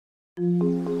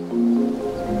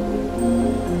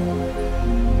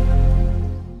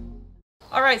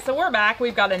right, so we're back.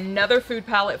 We've got another food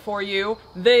pallet for you.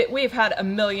 We've had a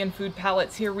million food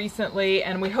pallets here recently,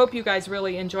 and we hope you guys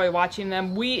really enjoy watching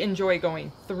them. We enjoy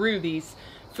going through these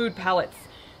food pallets.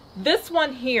 This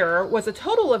one here was a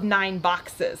total of 9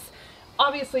 boxes.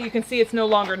 Obviously, you can see it's no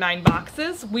longer 9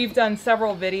 boxes. We've done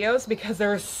several videos because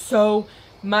there's so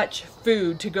much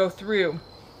food to go through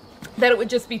that it would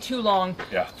just be too long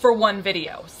for one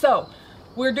video. So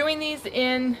we're doing these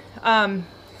in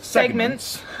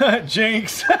segments.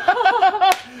 Jinx.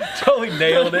 Totally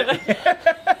nailed it.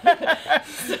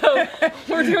 So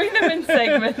we're doing them in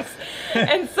segments,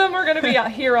 and some are going to be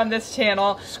out here on this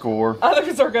channel. Score.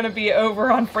 Others are going to be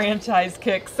over on Franchise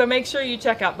Kicks. So make sure you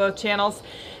check out both channels.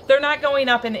 They're not going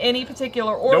up in any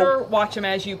particular order. Nope. Watch them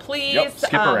as you please. Yep.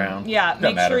 Skip around. Yeah, Doesn't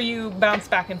make matter. sure you bounce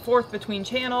back and forth between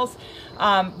channels,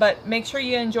 but make sure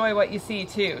you enjoy what you see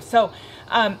too. So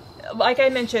like I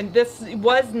mentioned, this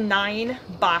was 9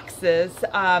 boxes,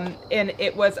 and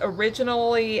it was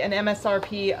originally an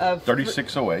MSRP of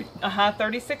 $36.08.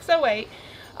 $36.08,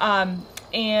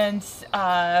 and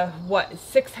what,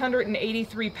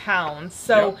 683 pounds.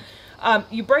 So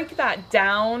you break that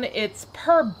down, it's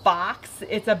per box,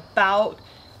 it's about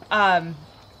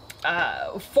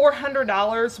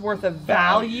 $400 worth of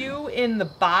value in the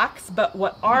box, but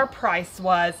what our price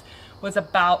was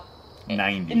about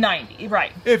 90,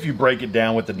 right. If you break it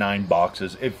down with the 9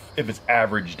 boxes, if it's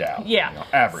averaged out. Yeah. You know,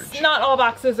 average. Not all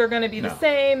boxes are going to be the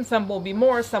same. Some will be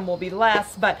more, some will be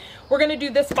less. But we're going to do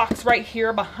this box right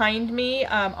here behind me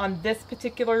on this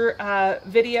particular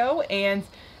video. And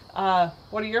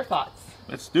what are your thoughts?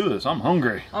 Let's do this. I'm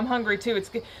hungry. I'm hungry too. It's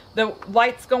good. The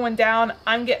light's going down.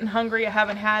 I'm getting hungry. I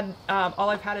haven't had, all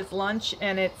I've had is lunch,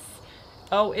 and it's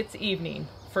evening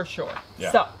for sure.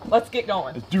 Yeah. So let's get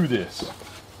going. Let's do this.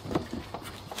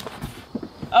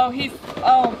 Oh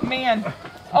man.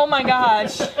 Oh my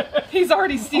gosh. He's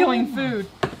already stealing food.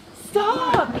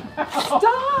 Stop!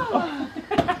 Stop!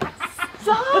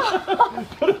 Stop!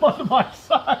 Put them onto my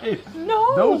side.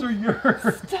 No! Those are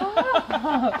yours.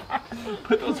 Stop!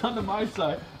 Put those onto my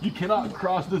side. You cannot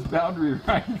cross this boundary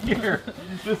right here.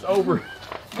 This over.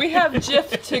 We have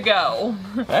Jif to go.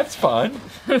 That's fun.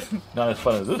 Not as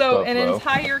fun as this So stuff, an though.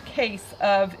 entire case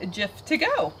of Jif to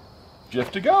go.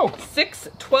 Jif to go. 6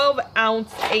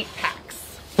 12-ounce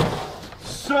 8-packs.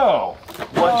 So,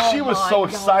 what she was so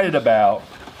excited about,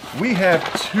 we have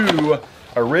 2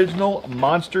 original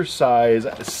monster size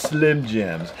Slim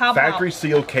Jims. Factory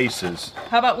seal cases.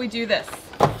 How about we do this?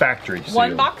 Factory seal.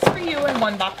 1 box for you and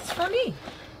 1 box for me.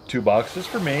 2 boxes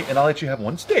for me, and I'll let you have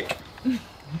 1 stick.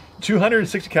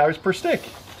 260 calories per stick.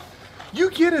 You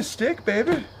get a stick,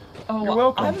 baby. Oh, you're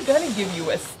welcome. I'm gonna give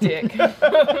you a stick.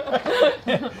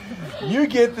 You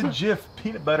get the Jif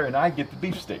peanut butter, and I get the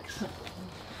beef sticks.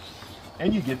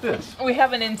 And you get this. We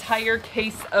have an entire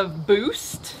case of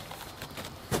Boost.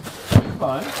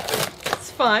 Fun.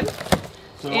 It's fun.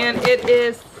 So, And it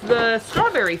is the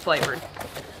strawberry flavored.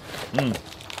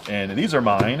 And these are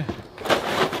mine.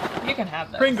 You can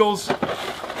have those. Pringles.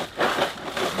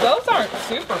 Those aren't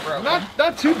super broken.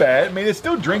 Not too bad. I mean, it's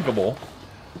still drinkable,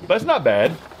 but it's not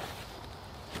bad.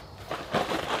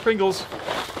 Pringles.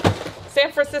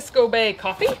 San Francisco Bay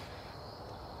coffee.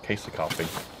 Case of coffee.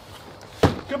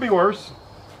 Could be worse.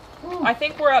 I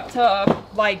think we're up to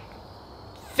like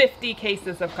 50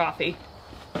 cases of coffee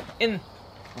in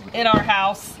our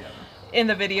house. In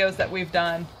the videos that we've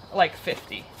done, like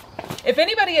 50. If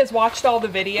anybody has watched all the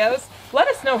videos, let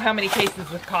us know how many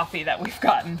cases of coffee that we've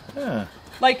gotten. Yeah.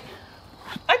 Like,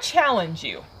 I challenge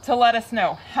you to let us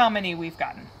know how many we've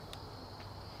gotten.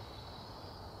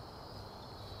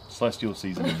 Celestial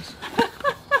seasonings.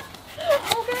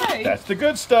 Okay. That's the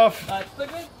good stuff. That's the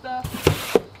good stuff.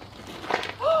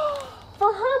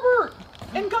 For Herbert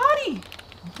and Gotti.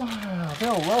 Wow,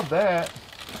 they'll love that.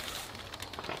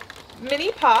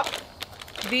 Mini Pop.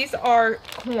 These are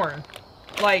corn.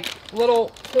 Like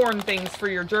little corn things for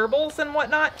your gerbils and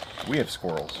whatnot. We have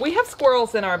squirrels. We have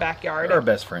squirrels in our backyard. They're our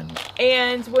best friends.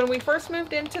 And when we first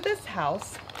moved into this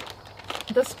house,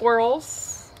 the squirrels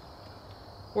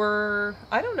were,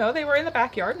 I don't know, they were in the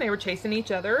backyard and they were chasing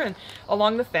each other and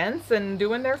along the fence and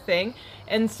doing their thing.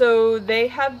 And so they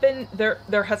have been,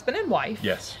 they're husband and wife.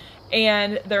 Yes.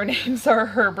 And their names are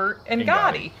Herbert and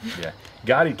Gotti. Yeah.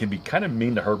 Gotti can be kind of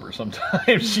mean to Herbert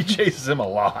sometimes. She chases him a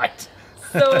lot.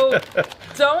 So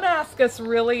don't ask us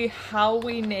really how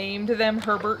we named them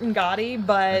Herbert and Gotti,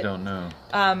 but I don't know.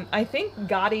 I think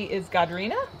Gotti is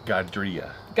Godrina?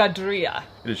 Godria. Godria.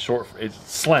 It is short for, it's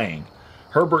slang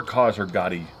Herbert calls her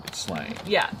Gotti slang.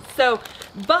 Yeah. So,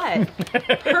 but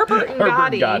Herbert and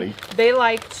Gotti, they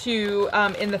like to,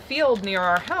 in the field near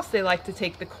our house, they like to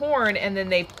take the corn and then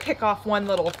they pick off one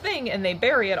little thing and they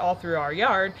bury it all through our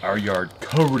yard. Our yard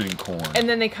covered in corn. And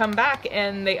then they come back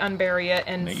and they unbury it,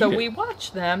 and so we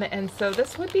watch them, and so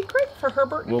this would be great for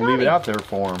Herbert and Gotti. We'll leave it out there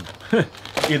for them.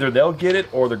 Either they'll get it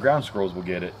or the ground squirrels will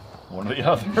get it. One or the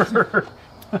other.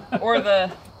 Or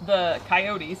the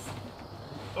coyotes.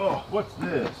 Oh, what's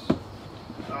this?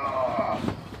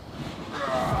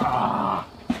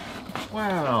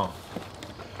 Wow.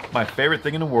 My favorite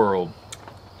thing in the world.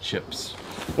 Chips.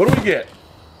 What do we get?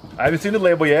 I haven't seen the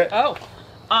label yet. Oh,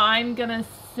 I'm gonna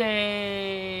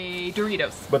say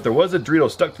Doritos. But there was a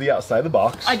Dorito stuck to the outside of the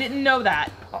box. I didn't know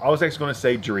that. I was actually going to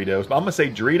say Doritos, but I'm going to say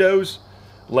Doritos,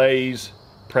 Lay's,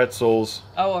 pretzels.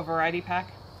 Oh, a variety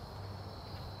pack?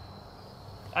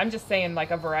 I'm just saying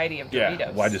like a variety of Doritos.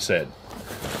 Yeah, well, I just said.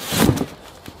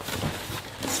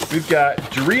 We've got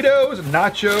Doritos,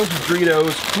 Nachos,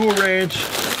 Doritos, Cool Ranch,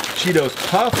 Cheetos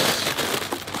Puffs,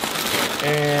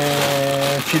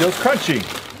 and Cheetos Crunchy.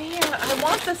 Man, I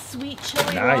want the sweet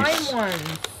chili lime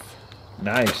ones.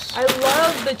 Nice. I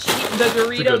love the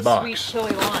Doritos sweet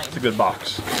chili lime. It's a good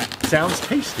box. Sounds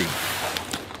tasty.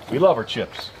 We love our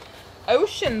chips.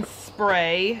 Ocean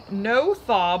Spray, No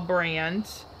Thaw brand,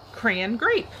 cran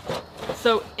grape.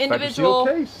 So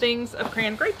individual things of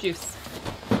cran grape juice.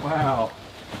 Wow.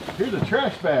 Here's a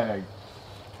trash bag.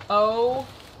 Oh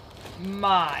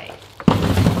my.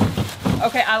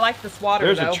 Okay, I like this water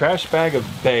There's though. a trash bag of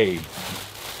Bay.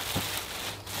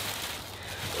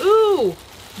 Ooh,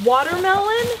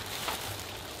 watermelon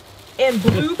and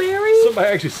blueberry. Somebody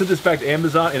actually sent this back to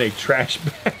Amazon in a trash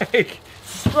bag.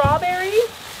 Strawberry.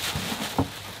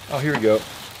 Oh, here we go.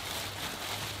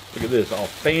 Look at this, all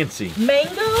fancy.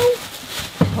 Mango.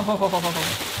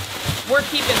 Oh. We're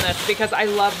keeping this because I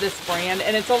love this brand,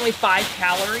 and it's only 5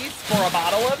 calories for a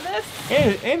bottle of this.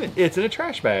 And it's in a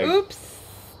trash bag. Oops,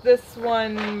 this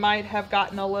one might have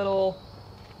gotten a little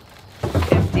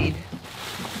emptied,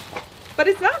 but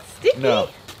it's not sticky. No.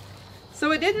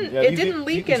 So it didn't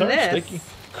leak in this. Sticky.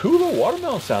 Kula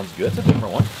watermelon sounds good. That's a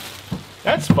different one.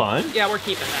 That's fun. Yeah, we're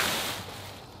keeping that.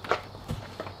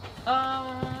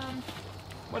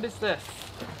 What is this?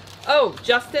 Oh,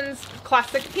 Justin's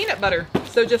classic peanut butter.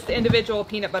 So just the individual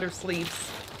peanut butter sleeves.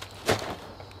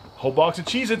 Whole box of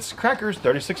Cheez-Its, crackers,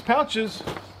 36 pouches.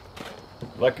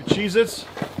 Like your Cheez-Its?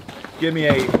 Give me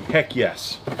a heck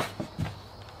yes.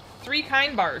 3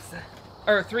 kind bars,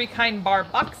 or 3 kind bar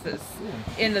boxes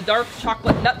in the dark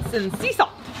chocolate nuts and sea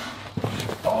salt.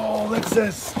 Oh,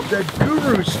 that's that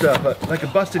guru stuff, like a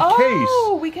busted case.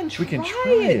 Oh, we can try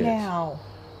it now.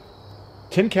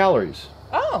 10 calories.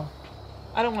 Oh.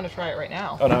 I don't want to try it right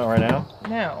now. Oh, not right now?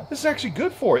 No. This is actually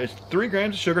good for it. It's 3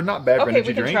 grams of sugar, not bad for an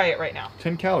energy drink. Okay, we can try it right now.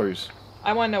 10 calories.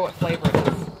 I want to know what flavor it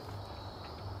is.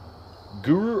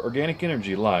 Guru Organic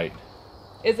Energy Light.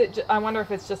 Is it? I wonder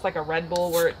if it's just like a Red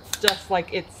Bull where it's just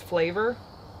like its flavor.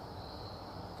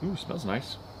 Ooh, smells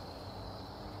nice.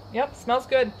 Yep, smells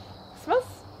good. Smells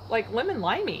like lemon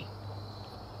limey.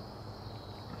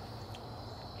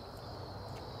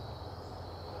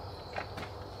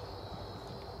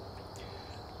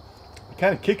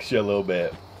 Kind of kicks you a little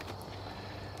bit.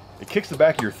 It kicks the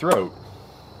back of your throat.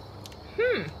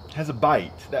 It has a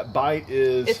bite. That bite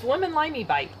is... It's lemon limey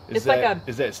bite. Is that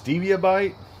stevia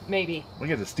bite? Maybe. I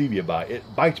think it's a stevia bite. It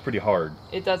bites pretty hard.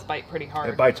 It does bite pretty hard.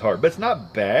 It bites hard, but it's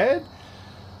not bad.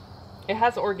 It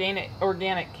has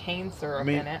organic cane syrup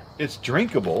in it. It's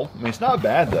drinkable. I mean, it's not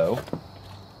bad though.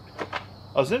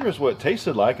 I was interested what it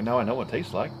tasted like, and now I know what it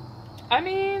tastes like. I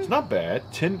mean, it's not bad.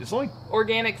 It's only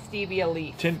organic stevia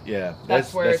leaf. Yeah,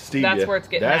 that's where it's getting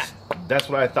at. That's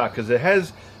what I thought, because it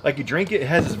has, like, you drink it, it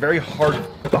has this very hard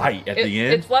bite at the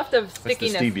end. It's left of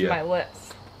stickiness to my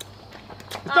lips.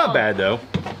 It's not bad though.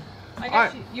 I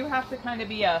guess you have to kind of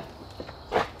be a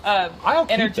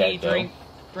energy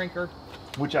drinker.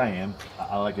 Which I am.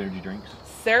 I like energy drinks.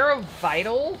 Sarah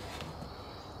Vital.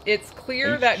 It's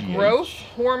clear that growth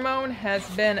hormone has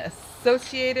been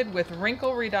associated with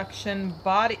wrinkle reduction,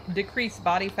 decreased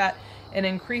body fat, and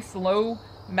increased low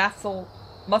muscle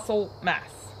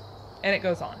mass. And it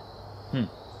goes on.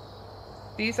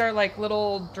 These are like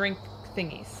little drink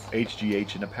thingies.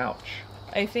 HGH in a pouch.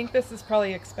 I think this is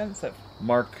probably expensive.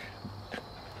 Mark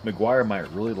McGuire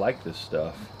might really like this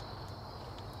stuff.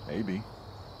 Maybe.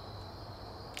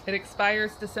 It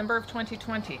expires December of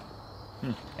 2020.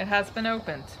 It has been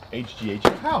opened. HGH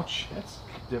in a pouch. That's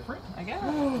different. I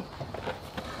guess.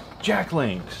 Jack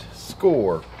Link's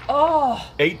Score.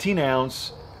 Oh. 18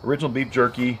 ounce original beef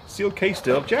jerky, sealed case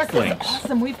still, Jack Links.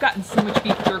 Awesome. We've gotten so much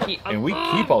beef jerky. And we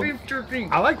keep all beef jerky.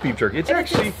 I like beef jerky. It's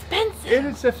actually expensive. It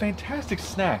is a fantastic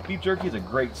snack. Beef jerky is a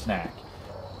great snack.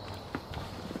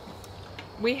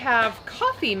 We have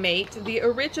Coffee Mate, the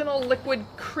original liquid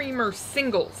creamer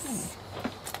singles.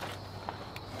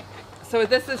 So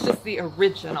this is just the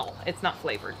original. It's not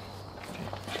flavored.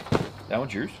 That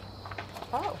one's yours.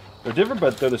 Oh. They're different,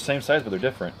 but they're the same size, but they're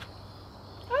different.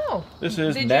 Oh. This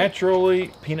is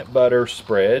naturally peanut butter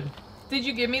spread. Did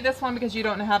you give me this one because you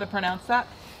don't know how to pronounce that?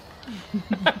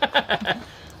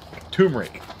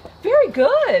 Turmeric. Very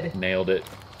good. Nailed it.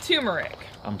 Turmeric.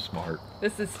 I'm smart.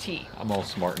 This is tea. I'm all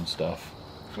smart and stuff.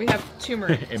 We have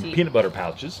turmeric And tea. peanut butter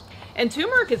pouches. And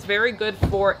turmeric is very good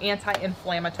for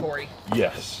anti-inflammatory.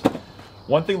 Yes.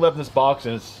 One thing left in this box,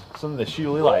 and it's something that she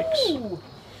really likes. Ooh.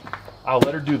 I'll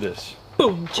let her do this.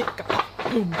 Boom, chicka pop,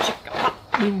 boom, chicka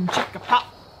pop, boom, chicka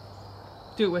pop.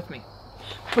 Do it with me.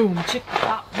 Boom, chicka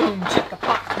pop, boom, chicka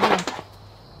pop, boom.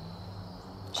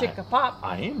 Chicka pop.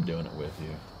 I am doing it with you.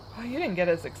 Oh, you didn't get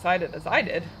as excited as I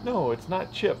did. No, it's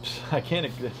not chips. I can't.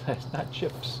 It's not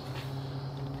chips.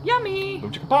 Yummy.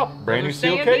 Boom chicka pop. Brand new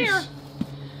seal staying case. here.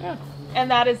 Yeah.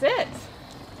 And that is it.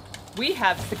 We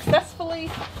have successfully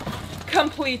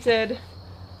completed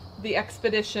the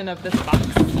expedition of this box.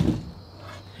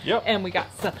 Yep. And we got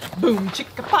some boom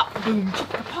chicka pop, boom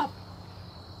chicka pop.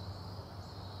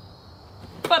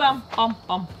 Ba-dum.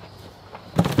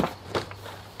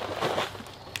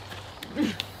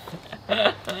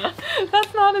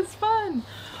 That's not as fun.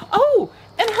 Oh,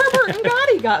 and Herbert and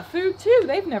Gotti got food too.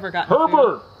 They've never gotten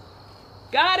Herbert. food.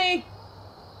 Gotti.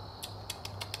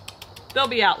 They'll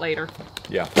be out later.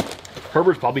 Yeah.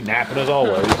 Herbert's probably napping as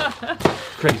always.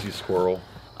 Crazy squirrel.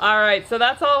 All right, so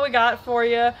that's all we got for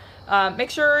you. Make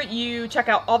sure you check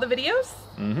out all the videos.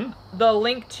 The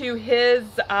link to his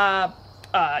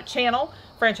channel,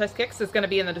 Franchise Kicks, is going to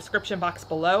be in the description box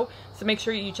below. So make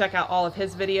sure you check out all of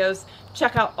his videos.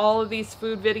 Check out all of these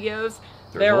food videos.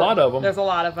 There's a lot of them. There's a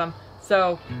lot of them.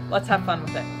 So let's have fun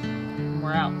with it.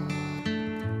 We're out.